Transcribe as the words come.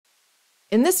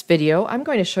In this video, I'm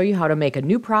going to show you how to make a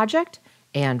new project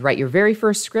and write your very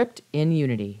first script in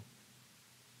Unity.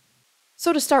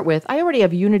 So to start with, I already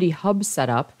have Unity Hub set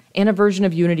up and a version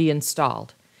of Unity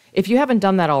installed. If you haven't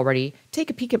done that already, take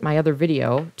a peek at my other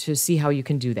video to see how you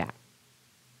can do that.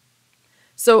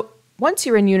 So once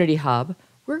you're in Unity Hub,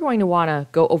 we're going to want to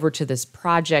go over to this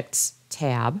Projects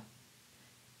tab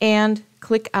and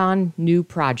click on New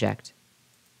Project.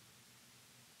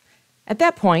 At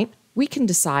that point, we can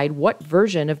decide what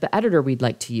version of the editor we'd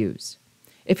like to use.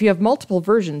 If you have multiple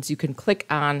versions, you can click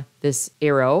on this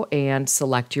arrow and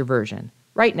select your version.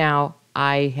 Right now,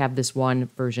 I have this one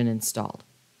version installed.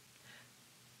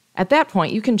 At that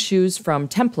point, you can choose from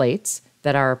templates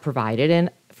that are provided,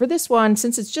 and for this one,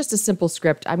 since it's just a simple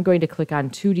script, I'm going to click on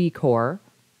 2D Core.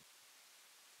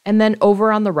 And then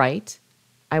over on the right,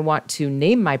 I want to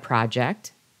name my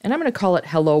project, and I'm going to call it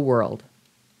Hello World.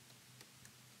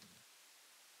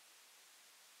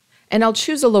 And I'll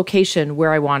choose a location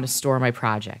where I want to store my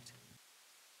project.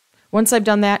 Once I've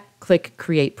done that, click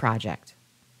Create Project.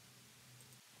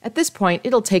 At this point,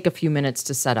 it'll take a few minutes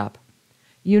to set up.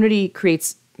 Unity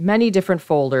creates many different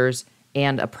folders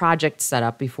and a project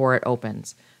setup before it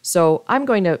opens. So I'm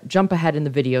going to jump ahead in the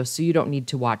video so you don't need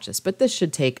to watch this, but this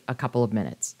should take a couple of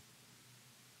minutes.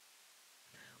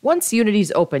 Once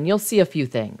Unity's open, you'll see a few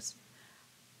things.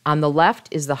 On the left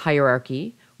is the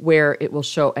hierarchy, where it will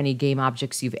show any game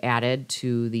objects you've added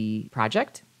to the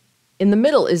project. In the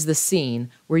middle is the scene,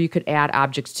 where you could add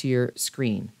objects to your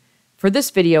screen. For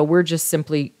this video, we're just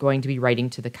simply going to be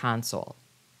writing to the console.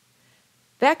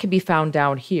 That can be found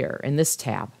down here in this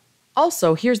tab.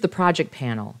 Also, here's the project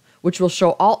panel, which will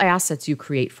show all assets you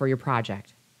create for your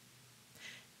project.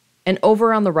 And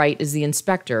over on the right is the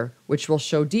inspector, which will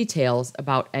show details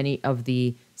about any of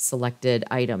the selected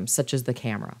items, such as the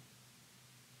camera.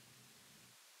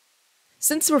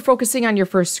 Since we're focusing on your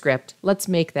first script, let's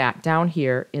make that down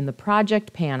here in the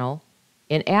project panel.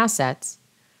 In Assets,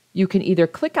 you can either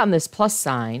click on this plus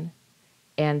sign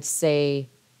and say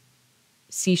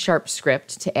C#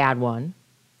 script to add one,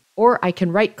 or I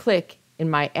can right-click in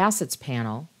my Assets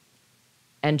panel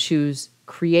and choose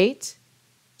Create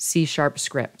C#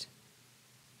 script.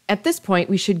 At this point,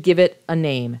 we should give it a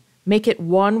name. Make it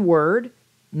one word,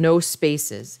 no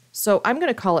spaces. So I'm going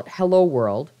to call it Hello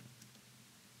World.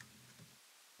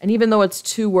 And even though it's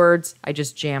two words, I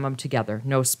just jam them together,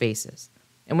 no spaces.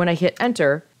 And when I hit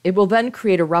Enter, it will then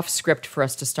create a rough script for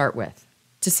us to start with.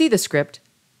 To see the script,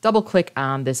 double-click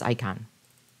on this icon.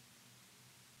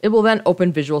 It will then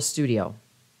open Visual Studio.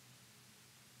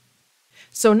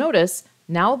 So notice,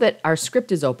 now that our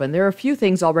script is open, there are a few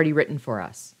things already written for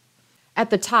us.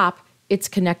 At the top, it's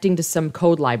connecting to some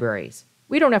code libraries.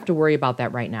 We don't have to worry about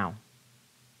that right now.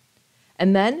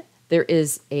 And then there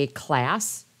is a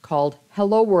class called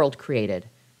Hello World created.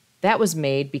 That was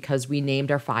made because we named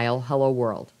our file Hello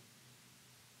World.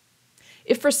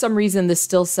 If for some reason this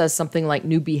still says something like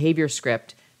MonoBehaviour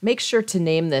Script, make sure to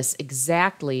name this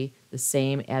exactly the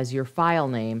same as your file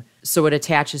name so it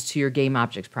attaches to your game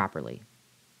objects properly.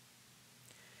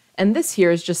 And this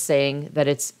here is just saying that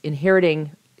it's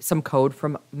inheriting some code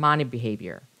from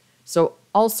MonoBehaviour. So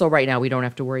also right now we don't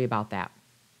have to worry about that.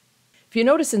 If you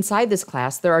notice inside this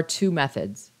class, there are two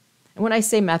methods. And when I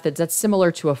say methods, that's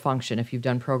similar to a function if you've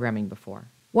done programming before.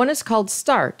 One is called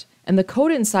start, and the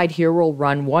code inside here will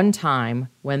run one time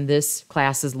when this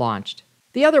class is launched.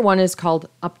 The other one is called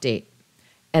update,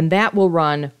 and that will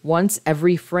run once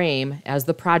every frame as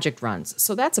the project runs.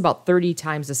 So that's about 30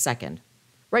 times a second.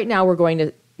 Right now we're going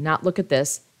to not look at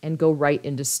this and go right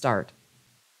into start.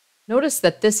 Notice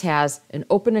that this has an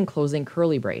open and closing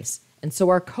curly brace, and so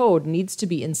our code needs to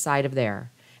be inside of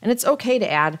there. And it's okay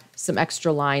to add some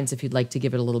extra lines if you'd like to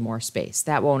give it a little more space.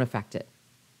 That won't affect it.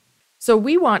 So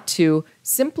we want to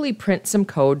simply print some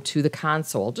code to the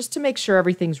console just to make sure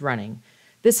everything's running.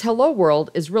 This Hello World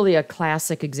is really a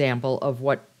classic example of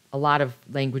what a lot of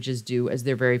languages do as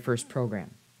their very first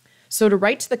program. So to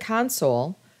write to the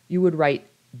console, you would write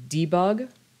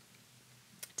debug.log.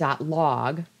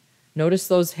 Notice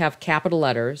those have capital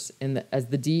letters as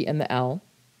the D and the L.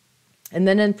 And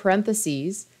then in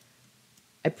parentheses,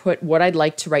 I put what I'd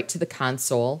like to write to the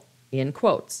console in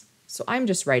quotes. So I'm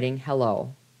just writing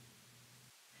hello.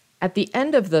 At the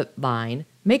end of the line,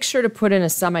 make sure to put in a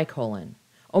semicolon.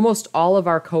 Almost all of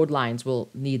our code lines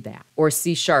will need that, or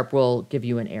C# will give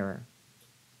you an error.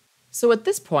 So at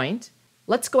this point,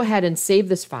 let's go ahead and save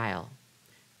this file.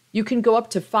 You can go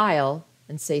up to File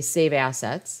and say Save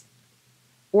Assets,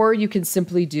 or you can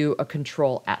simply do a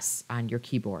Control S on your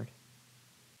keyboard.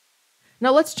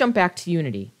 Now let's jump back to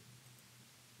Unity.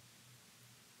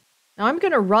 Now I'm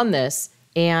going to run this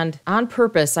And on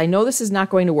purpose, I know this is not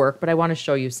going to work, but I want to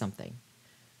show you something.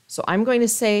 So I'm going to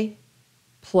say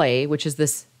play, which is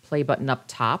this play button up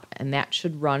top, and that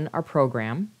should run our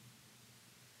program.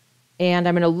 And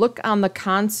I'm going to look on the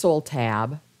console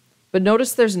tab, but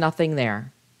notice there's nothing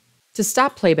there. To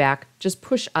stop playback, just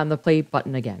push on the play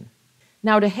button again.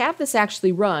 Now to have this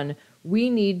actually run, we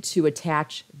need to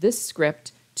attach this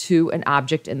script to an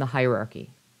object in the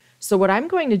hierarchy. So what I'm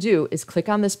going to do is click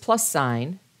on this plus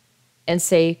sign and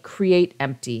say create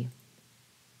empty.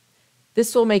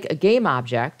 This will make a game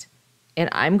object, and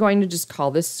I'm going to just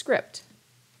call this script.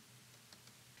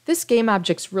 This game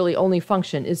object's really only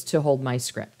function is to hold my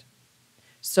script.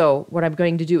 So what I'm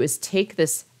going to do is take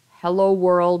this hello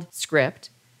world script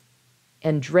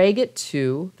and drag it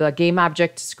to the game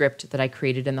object script that I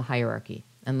created in the hierarchy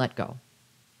and let go.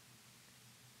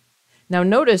 Now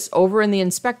notice over in the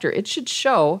inspector, it should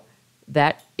show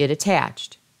that it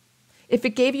attached. If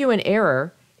it gave you an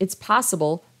error, it's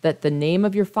possible that the name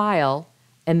of your file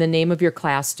and the name of your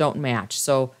class don't match.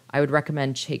 So I would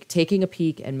recommend taking a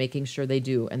peek and making sure they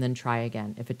do, and then try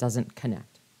again if it doesn't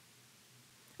connect.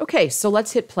 Okay, so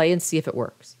let's hit play and see if it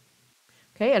works.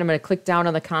 Okay, and I'm going to click down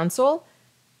on the console,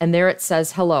 and there it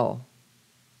says hello.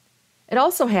 It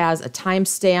also has a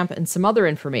timestamp and some other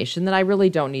information that I really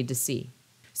don't need to see.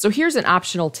 So here's an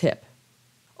optional tip.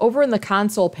 Over in the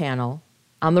console panel,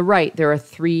 on the right, there are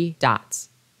 3 dots.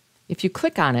 If you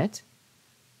click on it,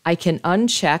 I can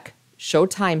uncheck Show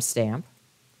Timestamp,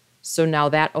 so now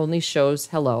that only shows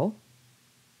hello.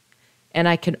 And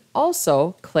I can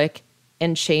also click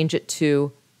and change it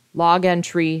to log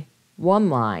entry 1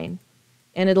 line,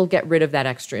 and it'll get rid of that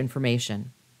extra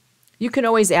information. You can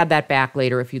always add that back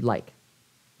later if you'd like,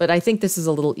 but I think this is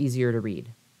a little easier to read.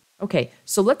 Okay,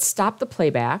 so let's stop the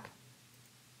playback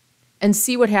and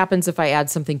see what happens if I add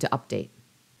something to update.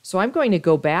 So I'm going to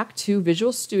go back to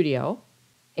Visual Studio,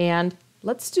 and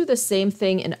let's do the same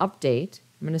thing in update.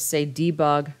 I'm going to say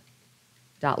debug.log,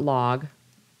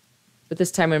 but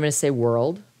this time I'm going to say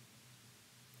world.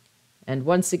 And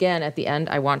once again, at the end,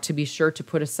 I want to be sure to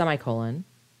put a semicolon.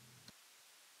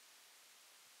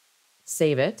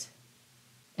 Save it,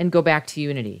 and go back to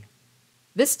Unity.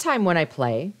 This time when I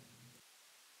play,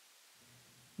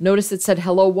 notice it said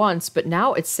hello once, but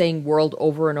now it's saying world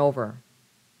over and over.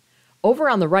 Over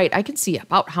on the right, I can see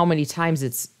about how many times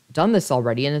it's done this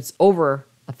already, and it's over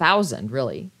 1,000,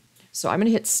 really. So I'm going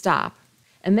to hit stop.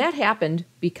 And that happened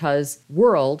because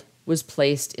world was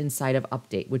placed inside of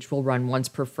update, which will run once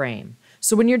per frame.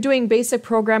 So when you're doing basic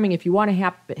programming, if you want to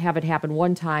have it happen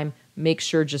one time, make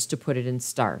sure just to put it in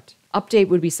start. Update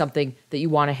would be something that you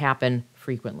want to happen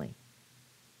frequently.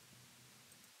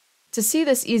 To see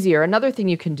this easier, another thing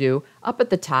you can do, up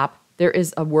at the top, there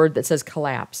is a word that says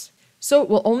collapse. So it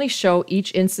will only show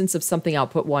each instance of something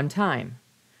output 1 time.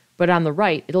 But on the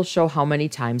right, it'll show how many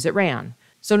times it ran.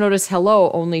 So notice hello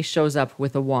only shows up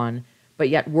with a 1, but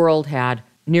yet world had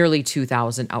nearly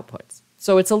 2,000 outputs.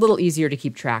 So it's a little easier to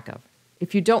keep track of.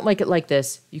 If you don't like it like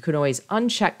this, you can always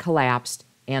uncheck collapsed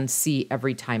and see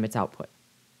every time it's output.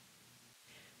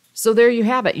 So there you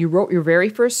have it. You wrote your very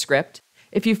first script.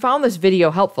 If you found this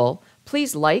video helpful,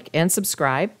 please like and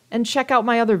subscribe, and check out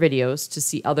my other videos to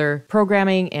see other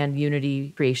programming and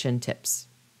Unity creation tips.